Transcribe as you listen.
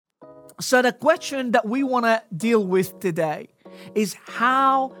So the question that we want to deal with today is,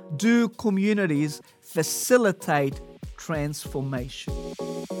 how do communities facilitate transformation?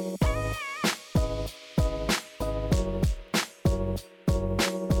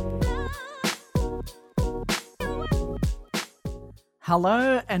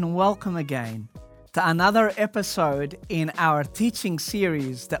 Hello and welcome again to another episode in our teaching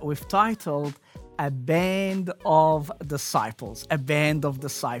series that we've titled A Band of Disciples, A Band of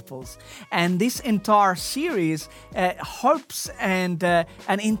Disciples. And this entire series hopes and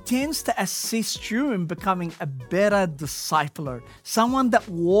intends to assist you in becoming a better discipler, someone that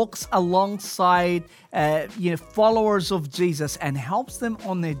walks alongside followers of Jesus and helps them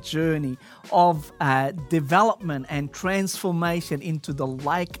on their journey of development and transformation into the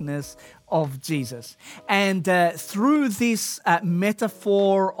likeness of Jesus. And through this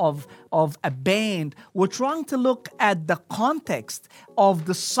metaphor of a band, we're trying to look at the context of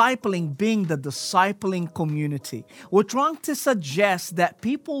discipling being the discipling community. We're trying to suggest that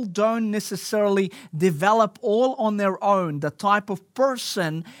people don't necessarily develop all on their own the type of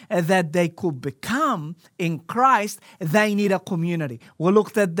person that they could become in Christ. They need a community. We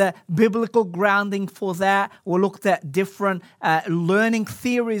looked at the biblical grounding for that. We looked at different learning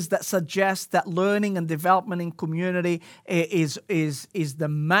theories that suggest that learning and development in community is the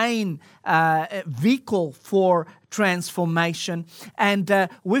main vehicle for transformation. And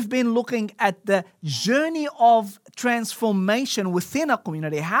we've been looking at the journey of transformation within a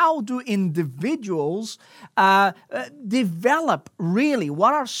community. How do individuals develop really?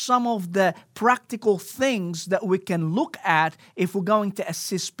 What are some of the practical things that we can look at if we're going to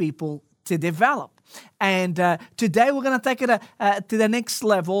assist people to develop? And today we're going to take it to the next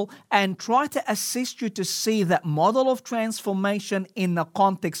level and try to assist you to see that model of transformation in the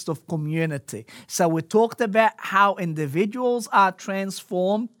context of community. So we talked about how individuals are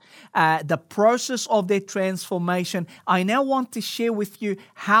transformed, the process of their transformation. I now want to share with you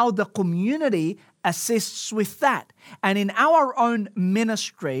how the community assists with that. And in our own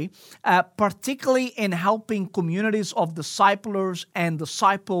ministry, particularly in helping communities of disciplers and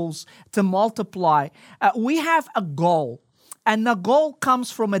disciples to multiply, we have a goal. And the goal comes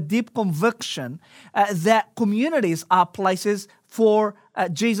from a deep conviction that communities are places for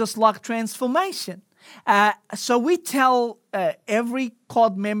Jesus-like transformation. So we tell every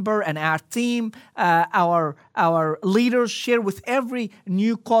COD member and our team, our leaders share with every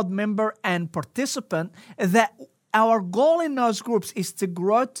new COD member and participant that our goal in those groups is to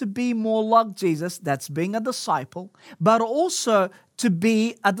grow to be more like Jesus, that's being a disciple, but also to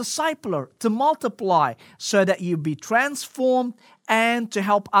be a discipler, to multiply so that you be transformed and to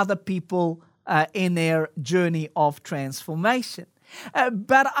help other people in their journey of transformation.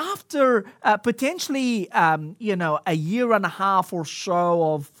 But after potentially, a year and a half or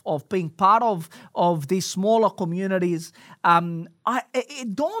so of being part of these smaller communities,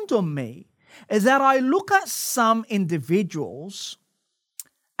 it dawned on me that I look at some individuals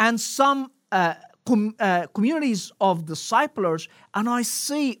and some communities of disciplers, and I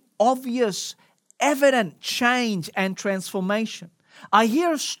see obvious, evident change and transformation. I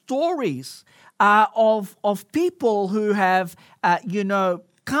hear stories of people who have,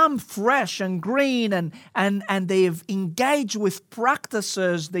 come fresh and green and they've engaged with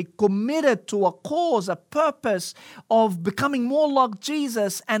practices. They committed to a cause, a purpose of becoming more like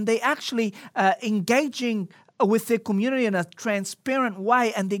Jesus, and they actually engaging with their community in a transparent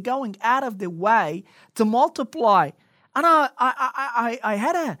way, and they're going out of their way to multiply. And I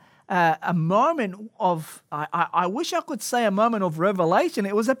had a moment of, I wish I could say a moment of revelation.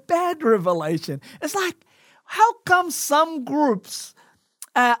 It was a bad revelation. It's like, how come some groups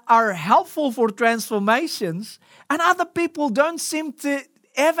are helpful for transformations and other people don't seem to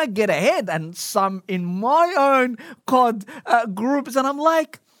ever get ahead? And some in my own COD groups, and I'm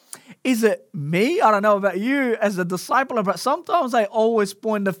like, is it me? I don't know about you as a discipler, but sometimes I always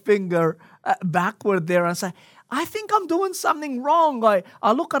point the finger backward there and say, I think I'm doing something wrong.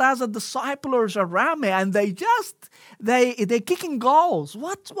 I look at other disciplers around me and they're kicking goals.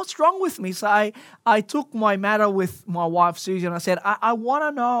 What's wrong with me? So I took my matter with my wife, Susie, and I said, I want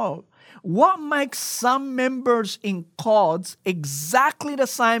to know what makes some members in CODs exactly the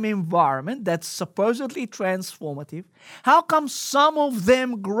same environment that's supposedly transformative. How come some of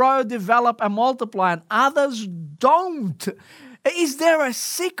them grow, develop, and multiply and others don't? Is there a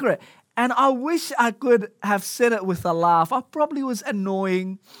secret? And I wish I could have said it with a laugh. I probably was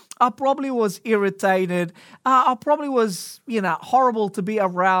annoying. I probably was irritated. I probably was, horrible to be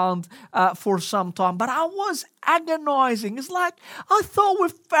around for some time. But I was agonizing. It's like, I thought we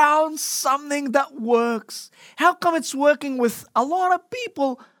found something that works. How come it's working with a lot of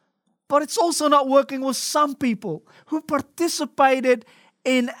people, But it's also not working with some people who participated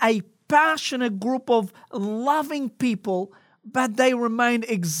in a passionate group of loving people, but they remained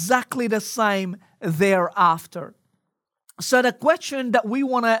exactly the same thereafter. So the question that we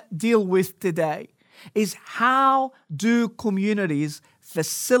want to deal with today is, how do communities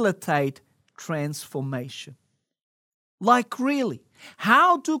facilitate transformation? Like really,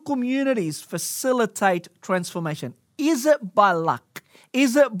 how do communities facilitate transformation? Is it by luck?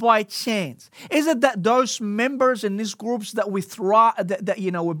 Is it by chance? Is it that those members in these groups that we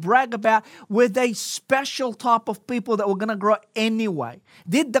we brag about, were they special type of people that were going to grow anyway?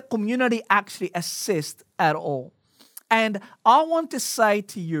 Did the community actually assist at all? And I want to say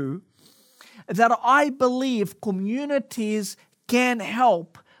to you that I believe communities can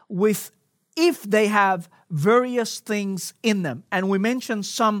help with, if they have various things in them. And we mentioned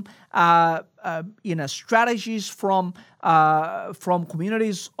some strategies from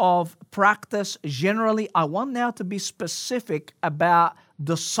communities of practice generally. I want now to be specific about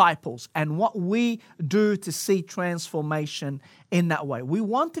disciples and what we do to see transformation in that way. We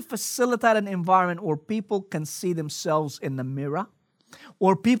want to facilitate an environment where people can see themselves in the mirror,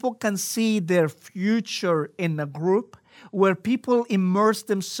 where people can see their future in the group, where people immerse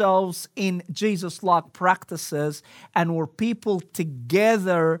themselves in Jesus-like practices, and where people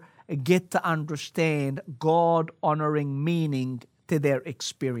together get to understand God-honoring meaning to their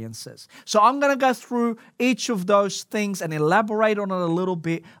experiences. So I'm going to go through each of those things and elaborate on it a little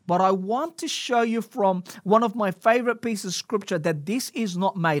bit, but I want to show you from one of my favorite pieces of scripture that this is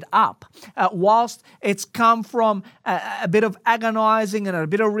not made up. Whilst it's come from a bit of agonizing and a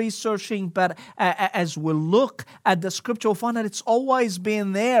bit of researching, but as we look at the scripture, we'll find that it's always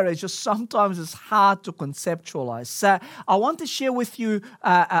been there. It's just sometimes it's hard to conceptualize. So I want to share with you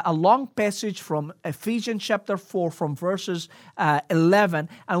a long passage from Ephesians chapter 4 from verses 11,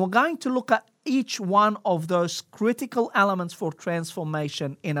 and we're going to look at each one of those critical elements for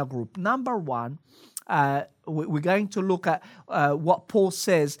transformation in a group. Number one, we're going to look at what Paul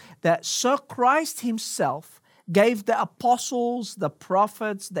says, that so Christ himself gave the apostles, the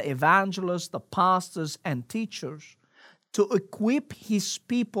prophets, the evangelists, the pastors, and teachers to equip his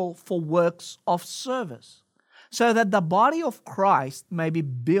people for works of service, so that the body of Christ may be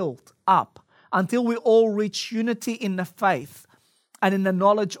built up until we all reach unity in the faith and in the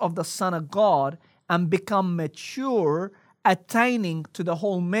knowledge of the Son of God, and become mature, attaining to the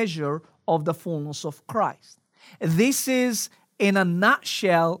whole measure of the fullness of Christ. This is, in a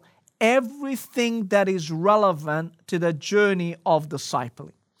nutshell, everything that is relevant to the journey of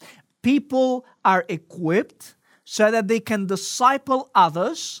discipling. People are equipped so that they can disciple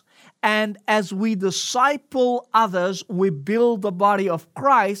others, and as we disciple others, we build the body of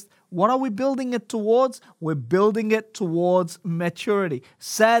Christ. What are we building it towards? We're building it towards maturity,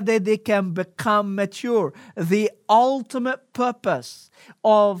 so that they can become mature. The ultimate purpose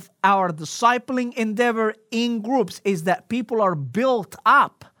of our discipling endeavor in groups is that people are built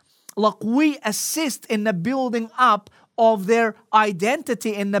up. Like, we assist in the building up of their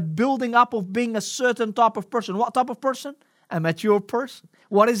identity, in the building up of being a certain type of person. What type of person? A mature person.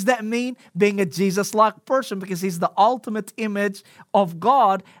 What does that mean? Being a Jesus-like person, because he's the ultimate image of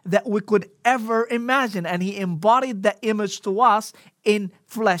God that we could ever imagine. And he embodied that image to us in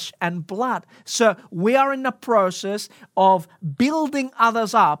flesh and blood. So we are in the process of building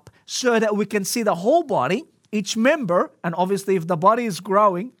others up so that we can see the whole body, each member, and obviously if the body is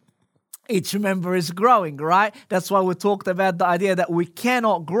growing, each member is growing, right? That's why we talked about the idea that we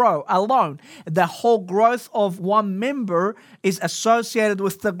cannot grow alone. The whole growth of one member is associated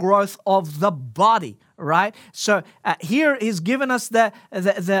with the growth of the body, right? So here he's given us the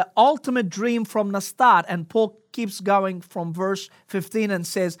ultimate dream from the start. And Paul keeps going from verse 15 and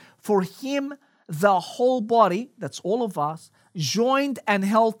says, for him, the whole body, that's all of us, joined and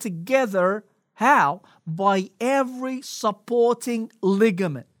held together, how? By every supporting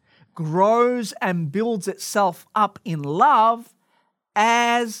ligament, grows and builds itself up in love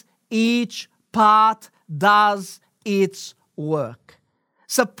as each part does its work.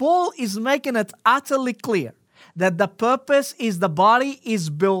 So Paul is making it utterly clear that the purpose is the body is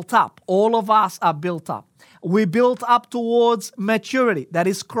built up. All of us are built up. We built up towards maturity. That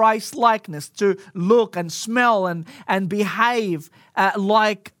is Christ-likeness, to look and smell and behave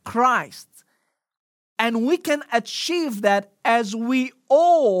like Christ. And we can achieve that as we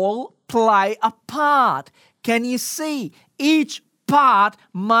all play a part. Can you see? Each part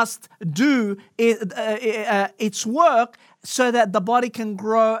must do its work so that the body can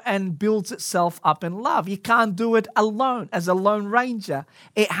grow and builds itself up in love. You can't do it alone, as a lone ranger.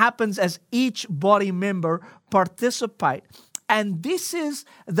 It happens as each body member participate. And this is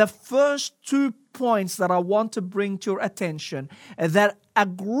the first 2 points that I want to bring to your attention, that a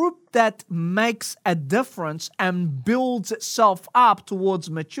group that makes a difference and builds itself up towards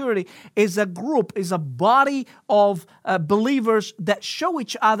maturity is a group, is a body of believers that show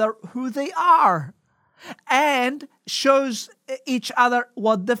each other who they are and shows each other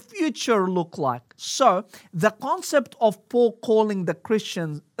what the future look like. So the concept of Paul calling the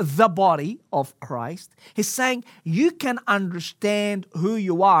Christians the body of Christ, he's saying you can understand who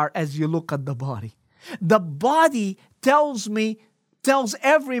you are as you look at the body. The body tells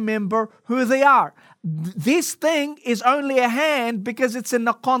every member who they are. This thing is only a hand because it's in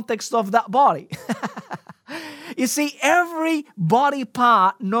the context of that body. You see, every body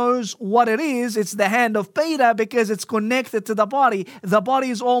part knows what it is. It's the hand of Peter because it's connected to the body. The body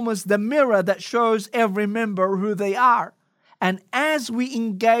is almost the mirror that shows every member who they are. And as we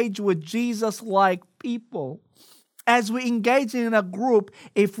engage with Jesus-like people, as we engage in a group,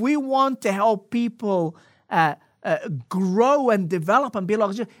 if we want to help people grow and develop and be like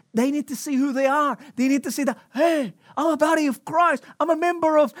Jesus, they need to see who they are. They need to see that, hey, I'm a body of Christ. I'm a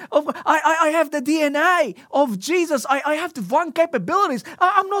member of I have the DNA of Jesus. I have divine capabilities.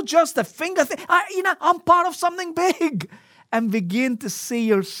 I'm not just a finger thing. I'm part of something big. And begin to see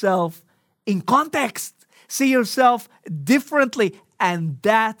yourself in context. See yourself differently. And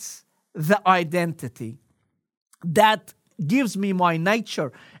that's the identity. That gives me my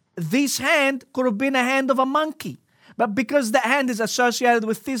nature. This hand could have been a hand of a monkey. But because the hand is associated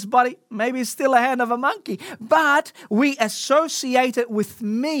with this body, maybe it's still a hand of a monkey. But we associate it with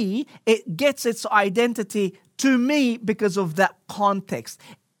me. It gets its identity to me because of that context.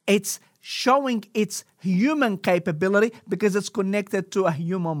 It's showing its human capability because it's connected to a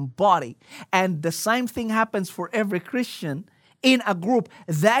human body. And the same thing happens for every Christian in a group.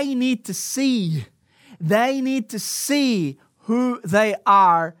 They need to see who they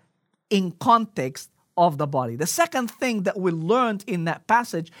are in context of the body. The second thing that we learned in that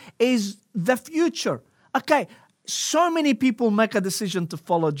passage is the future. Okay, so many people make a decision to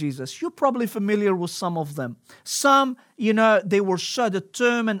follow Jesus. You're probably familiar with some of them. Some, they were so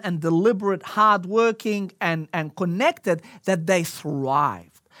determined and deliberate, hardworking and connected that they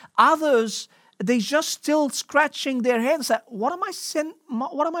thrived. Others, they just still scratching their heads. Like, what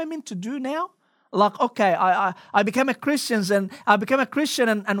am I meant to do now? Like, okay, I became a Christian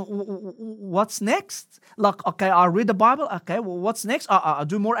and what's next? Like, okay, I read the Bible. Okay, well, what's next? I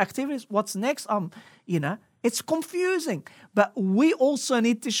do more activities. What's next? It's confusing. But we also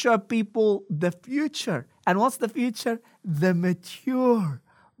need to show people the future. And what's the future? The mature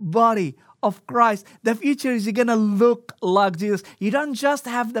body of Christ. The future is you're going to look like Jesus. You don't just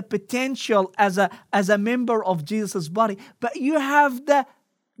have the potential as a member of Jesus' body, but you have the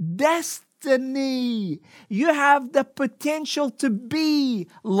destiny. You have the potential to be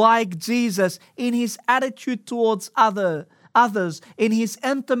like Jesus in his attitude towards others, in his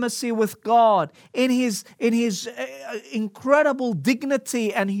intimacy with God, in his incredible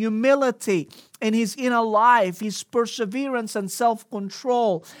dignity and humility, in his inner life, his perseverance and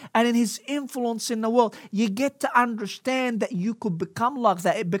self-control, and in his influence in the world. You get to understand that you could become like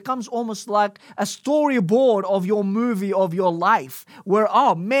that. It becomes almost like a storyboard of your movie of your life, where,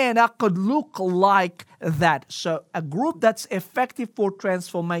 oh man, I could look like that. So a group that's effective for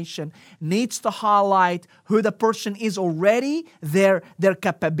transformation needs to highlight who the person is already, their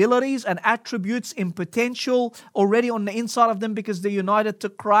capabilities and attributes in potential already on the inside of them because they're united to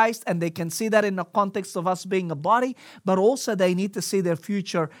Christ and they can see that in the context of us being a body, but also they need to see their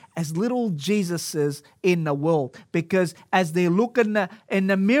future as little Jesuses in the world, because as they look in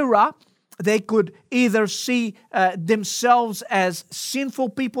the mirror, they could either see themselves as sinful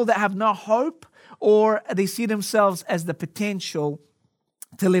people that have no hope, or they see themselves as the potential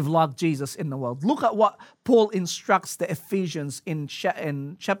to live like Jesus in the world. Look at what Paul instructs the Ephesians in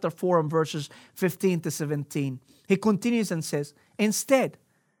chapter 4 and verses 15 to 17. He continues and says, instead,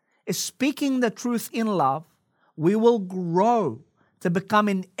 speaking the truth in love, we will grow to become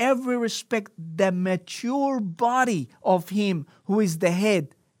in every respect the mature body of him who is the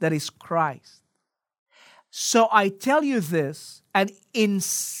head, that is Christ. So I tell you this and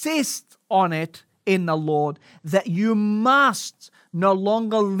insist on it in the Lord, that you must no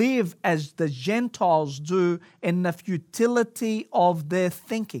longer live as the Gentiles do in the futility of their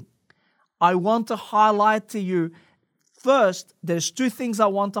thinking. I want to highlight to you, first, there's 2 things I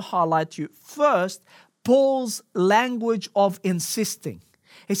want to highlight to you. First, Paul's language of insisting.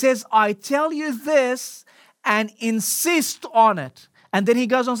 He says, I tell you this and insist on it. And then he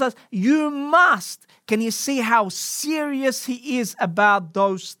goes on and says, you must. can you see how serious he is about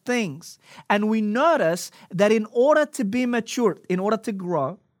those things? And we notice that in order to be mature, in order to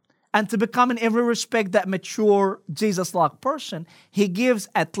grow, and to become in every respect that mature Jesus-like person, he gives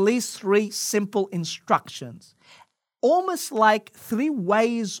at least 3 simple instructions. Almost like 3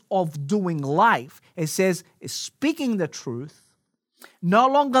 ways of doing life. It says, speaking the truth, no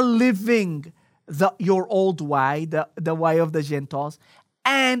longer living your old way, the way of the Gentiles,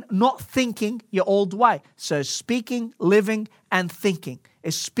 and not thinking your old way. So speaking, living, and thinking.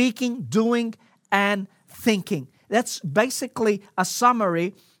 Speaking, doing, and thinking. That's basically a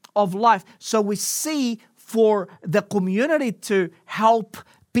summary of life. So we see for the community to help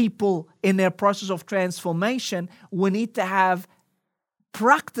people in their process of transformation, we need to have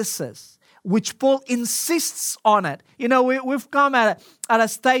practices, which Paul insists on it. You know, we've come at a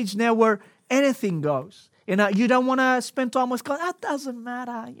stage now where anything goes. You know, you don't want to spend time with God. That doesn't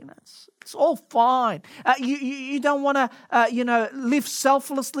matter. You know, it's all fine. You don't want to, live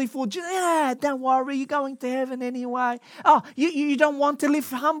selflessly for Jesus. Yeah, don't worry. You're going to heaven anyway. Oh, you don't want to live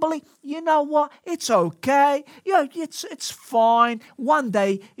humbly. You know what? It's okay. It's fine. One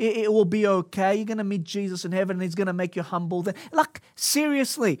day it will be okay. You're going to meet Jesus in heaven and he's going to make you humble. Like,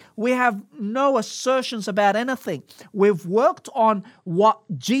 seriously, we have no assertions about anything. We've worked on what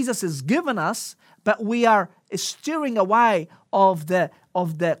Jesus has given us, but we are steering away of the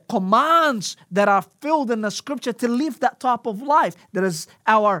commands that are filled in the scripture to live that type of life. There is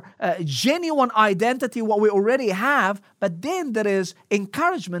our genuine identity, what we already have, but then there is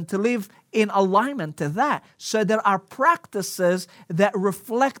encouragement to live in alignment to that. So there are practices that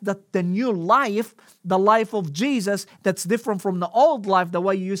reflect the new life, the life of Jesus, that's different from the old life, the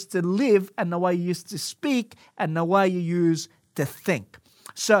way you used to live and the way you used to speak and the way you used to think.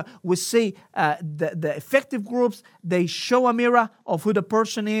 So we see the effective groups, they show a mirror of who the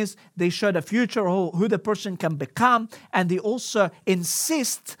person is, they show the future of who the person can become, and they also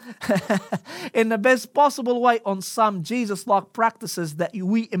insist in the best possible way on some Jesus-like practices that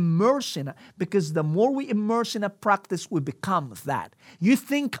we immerse in it, because the more we immerse in a practice, we become that. You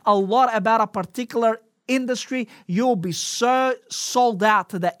think a lot about a particular industry, you'll be so sold out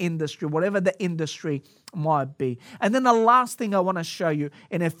to that industry, whatever the industry might be. And then the last thing I want to show you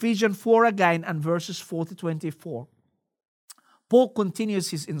in Ephesians 4 again and verses 4 to 24. Paul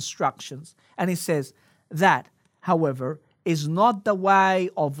continues his instructions and he says, that, however, is not the way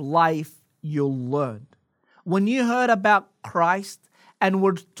of life you learned. When you heard about Christ and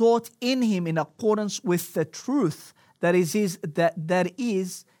were taught in him in accordance with the truth that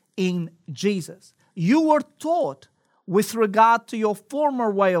is in Jesus, you were taught with regard to your former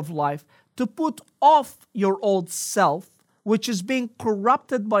way of life to put off your old self, which is being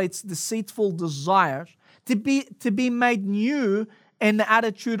corrupted by its deceitful desires, to be made new in the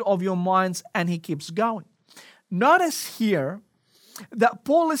attitude of your minds, and he keeps going. Notice here that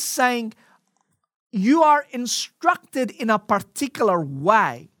Paul is saying you are instructed in a particular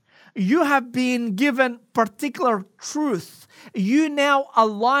way. You have been given particular truth. You now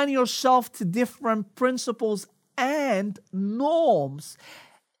align yourself to different principles and norms.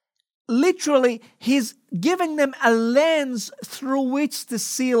 Literally, he's giving them a lens through which to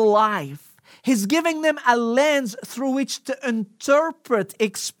see life. He's giving them a lens through which to interpret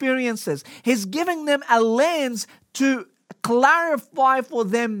experiences. He's giving them a lens to clarify for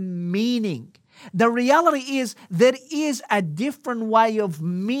them meaning. The reality is there is a different way of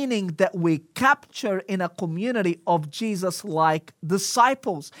meaning that we capture in a community of Jesus-like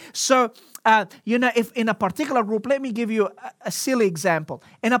disciples. So, if in a particular group, let me give you a silly example.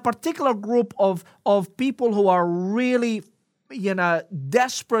 In a particular group of people who are really,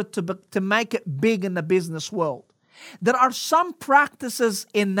 desperate to make it big in the business world, there are some practices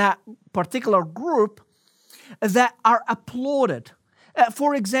in that particular group that are applauded.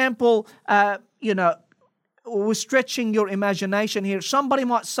 For example, we're stretching your imagination here. Somebody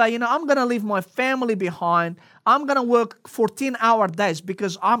might say, I'm going to leave my family behind. I'm going to work 14-hour days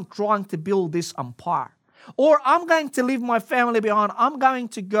because I'm trying to build this empire. Or I'm going to leave my family behind. I'm going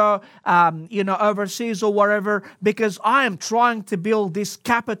to go, overseas or wherever because I am trying to build this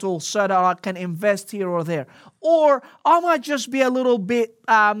capital so that I can invest here or there. Or I might just be a little bit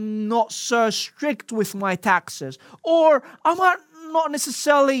not so strict with my taxes. Or I might not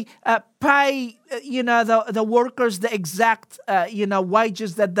necessarily pay, the workers the exact,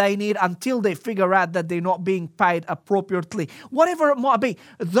 wages that they need until they figure out that they're not being paid appropriately. Whatever it might be,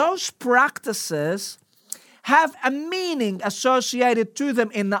 those practices have a meaning associated to them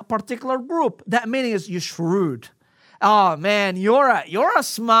in that particular group. That meaning is you're shrewd. Oh man, you're a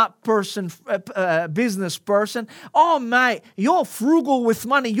smart person, business person. Oh mate, you're frugal with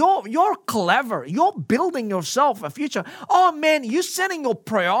money. You're clever. You're building yourself a future. Oh man, you're setting your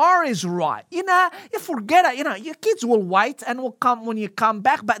priorities right. You forget it. Your kids will wait and will come when you come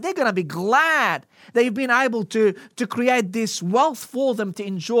back, but they're gonna be glad that you've been able to create this wealth for them to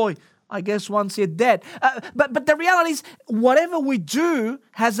enjoy, I guess, once you're dead. But the reality is, whatever we do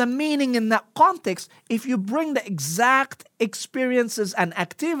has a meaning in that context. If you bring the exact experiences and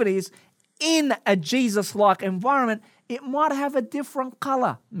activities in a Jesus-like environment, it might have a different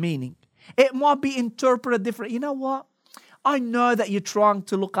color meaning. It might be interpreted different. You know what? I know that you're trying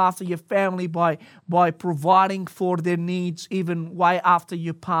to look after your family by providing for their needs even way after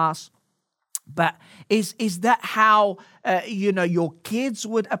you pass. But is that how your kids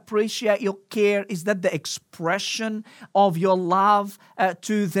would appreciate your care? Is that the expression of your love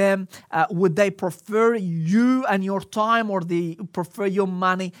to them? Would they prefer you and your time, or they prefer your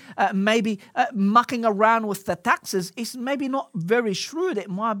money? Maybe mucking around with the taxes is maybe not very shrewd. It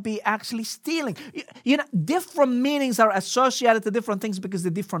might be actually stealing. Different meanings are associated to different things because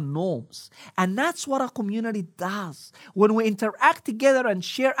they're different norms. And that's what a community does. When we interact together and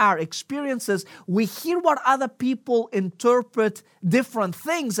share our experiences, we hear what other people interpret different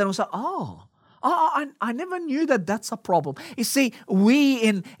things, and we say, I never knew that that's a problem. You see, we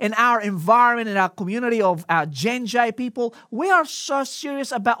in our environment, in our community of our Gen J people, we are so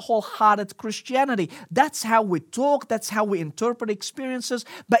serious about wholehearted Christianity. That's how we talk. That's how we interpret experiences.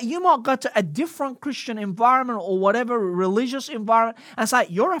 But you might go to a different Christian environment or whatever religious environment and say,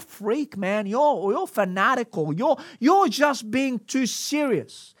 you're a freak, man. You're fanatical. You're just being too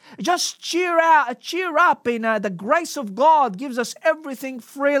serious. Just cheer up in the grace of God gives us everything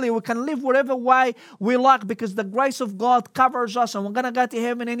freely. We can live whatever way we like because the grace of God covers us, and we're going to go to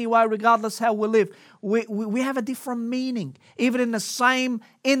heaven anyway regardless how we live. We have a different meaning, even in the same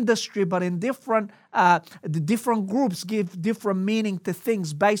industry, but in different groups give different meaning to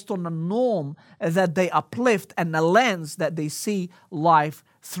things based on the norm that they uplift and the lens that they see life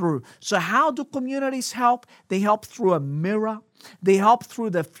through. So how do communities help? They help through a mirror. They help through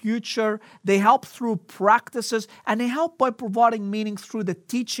the future. They help through practices. And they help by providing meaning through the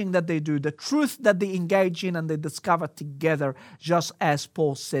teaching that they do, the truth that they engage in and they discover together, just as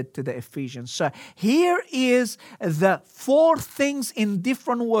Paul said to the Ephesians. So here is the 4 things in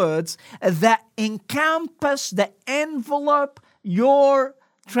different words that encompass, the envelope, your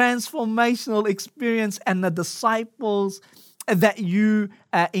transformational experience and the disciples that you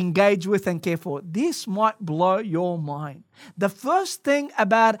engage with and care for. This might blow your mind. The first thing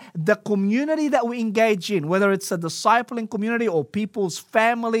about the community that we engage in, whether it's a discipling community or people's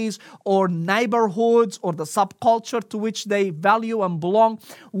families or neighborhoods or the subculture to which they value and belong,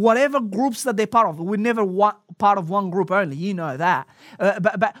 whatever groups that they're part of, we're never part of one group only, you know that.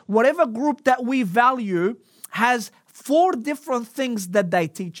 But whatever group that we value has 4 different things that they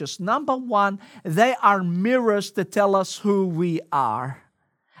teach us. Number 1, they are mirrors to tell us who we are.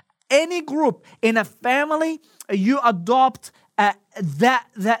 Any group in a family, you adopt that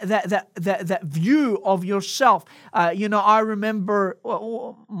view of yourself. I remember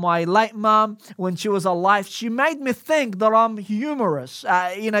my late mom, when she was alive, she made me think that I'm humorous.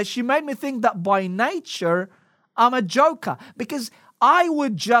 She made me think that by nature, I'm a joker, because I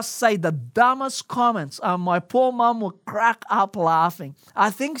would just say the dumbest comments, and my poor mom would crack up laughing.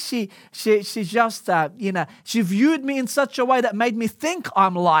 I think she just, she viewed me in such a way that made me think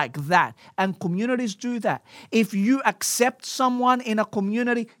I'm like that. And communities do that. If you accept someone in a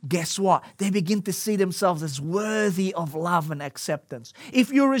community, guess what? They begin to see themselves as worthy of love and acceptance.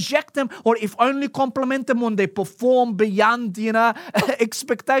 If you reject them, or if only compliment them when they perform beyond,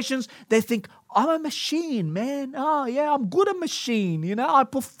 expectations, they think, I'm a machine, man. Oh, yeah, I'm good at machine. I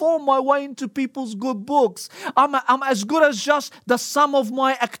perform my way into people's good books. I'm as good as just the sum of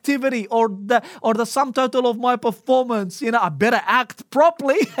my activity or the sum total of my performance. I better act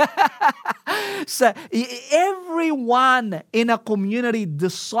properly. So everyone in a community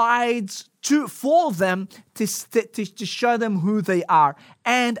decides for them to show them who they are.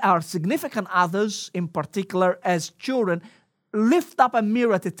 And our significant others, in particular as children, lift up a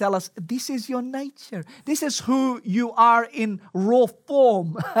mirror to tell us, this is your nature. This is who you are in raw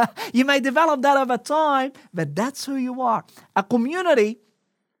form. You may develop that over time, but that's who you are. A community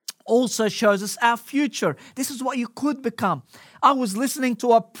also shows us our future. This is what you could become. I was listening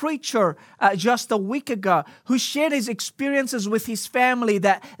to a preacher just a week ago who shared his experiences with his family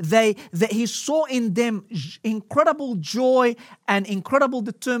that he saw in them incredible joy and incredible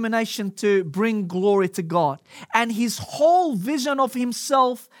determination to bring glory to God. And his whole vision of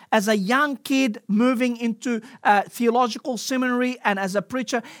himself as a young kid moving into theological seminary and as a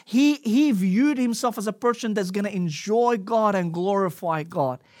preacher, he viewed himself as a person that's going to enjoy God and glorify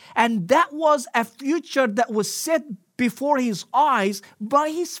God. And that was a future that was set before his eyes by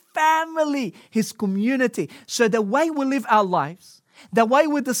his family, his community. So the way we live our lives, the way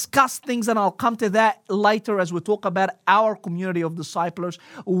we discuss things, and I'll come to that later as we talk about our community of disciples,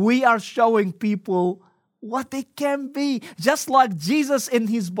 we are showing people what they can be. Just like Jesus in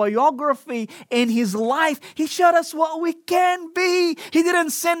his biography, in his life, he showed us what we can be. He didn't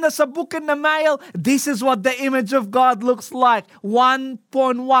send us a book in the mail. This is what the image of God looks like. 1.1,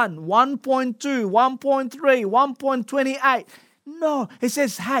 1.2, 1.3, 1.28. No, he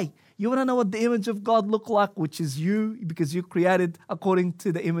says, hey, you want to know what the image of God look like, which is you, because you created according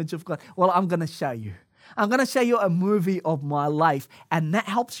to the image of God. Well, I'm going to show you. I'm going to show you a movie of my life, and that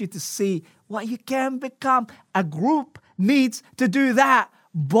helps you to see what you can become. A group needs to do that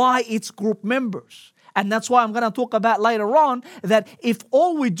by its group members. And that's why I'm going to talk about later on that if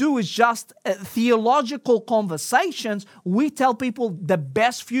all we do is just theological conversations, we tell people the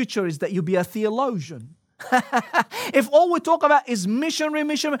best future is that you be a theologian. If all we talk about is missionary,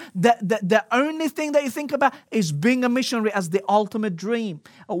 the only thing that you think about is being a missionary as the ultimate dream.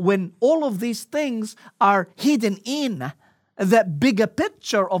 When all of these things are hidden in that bigger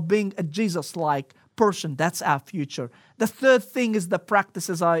picture of being a Jesus-like person, that's our future. The third thing is the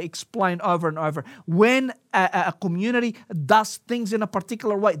practices I explained over and over. When a community does things in a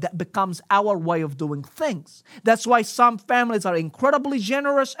particular way, that becomes our way of doing things. That's why some families are incredibly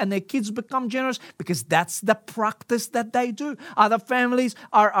generous and their kids become generous because that's the practice that they do. Other families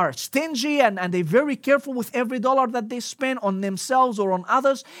are stingy and they're very careful with every dollar that they spend on themselves or on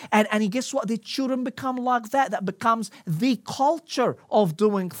others. And guess what? The children become like that. That becomes the culture of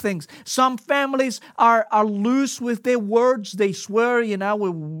doing things. Some families are loose with their words. They swear,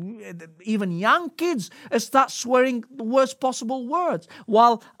 even young kids start swearing the worst possible words,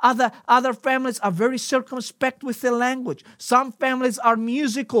 while other families are very circumspect with their language. Some families are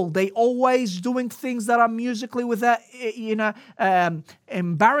musical. They always doing things that are musically without,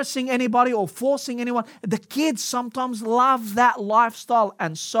 embarrassing anybody or forcing anyone. The kids sometimes love that lifestyle,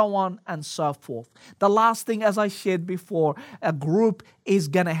 and so on and so forth. The last thing, as I shared before, a group is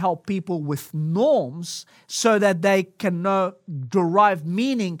going to help people with norms so that they can derive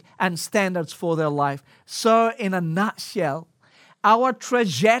meaning and standards for their life. So in a nutshell, our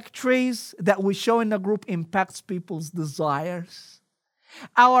trajectories that we show in the group impacts people's desires.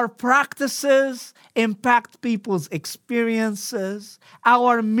 Our practices impact people's experiences.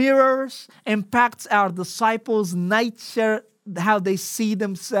 Our mirrors impacts our disciples' nature, how they see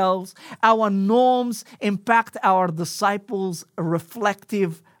themselves. Our norms impact our disciples'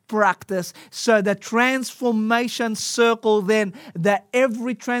 reflective practice. So the transformation circle then, that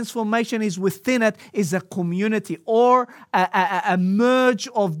every transformation is within it, is a community or a merge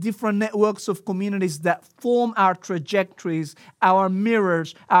of different networks of communities that form our trajectories, our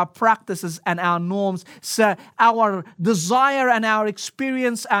mirrors, our practices, and our norms. So our desire and our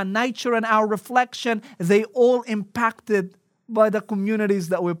experience, our nature and our reflection, they all impacted by the communities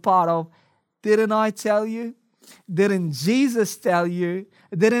that we're part of. Didn't I tell you? Didn't Jesus tell you?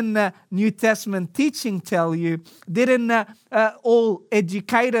 Didn't the New Testament teaching tell you? Didn't all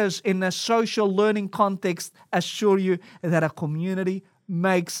educators in a social learning context assure you that a community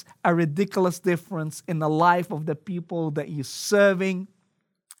makes a ridiculous difference in the life of the people that you're serving,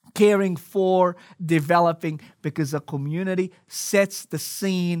 caring for, developing, because a community sets the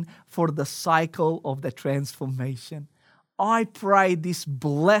scene for the cycle of the transformation? I pray this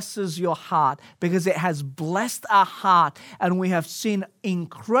blesses your heart, because it has blessed our heart, and we have seen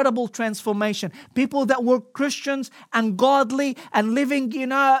incredible transformation. People that were Christians and godly and living,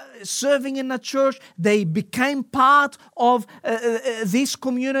 serving in the church, they became part of this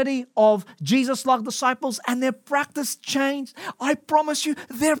community of Jesus-like disciples, and their practice changed. I promise you,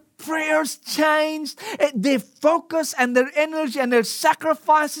 their prayers changed. Their focus and their energy and their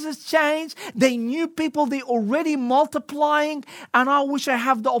sacrifices changed. They knew people, they already multiplying. And I wish I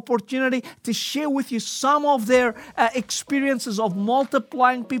have the opportunity to share with you some of their experiences of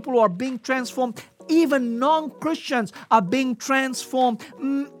multiplying people who are being transformed. Even non-Christians are being transformed.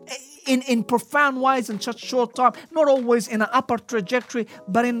 in profound ways in such short time, not always in an upward trajectory,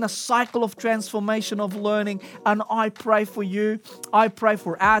 but in the cycle of transformation of learning. And I pray for you, I pray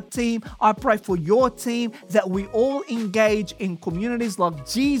for our team, I pray for your team, that we all engage in communities like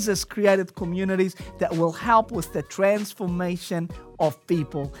Jesus created communities that will help with the transformation of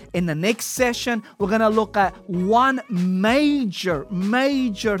people. In the next session, we're going to look at one major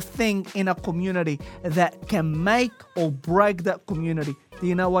thing in a community that can make or break that community. Do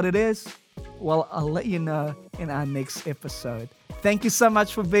you know what it is? Well, I'll let you know in our next episode. Thank you so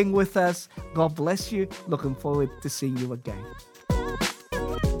much for being with us. God bless you. Looking forward to seeing you again.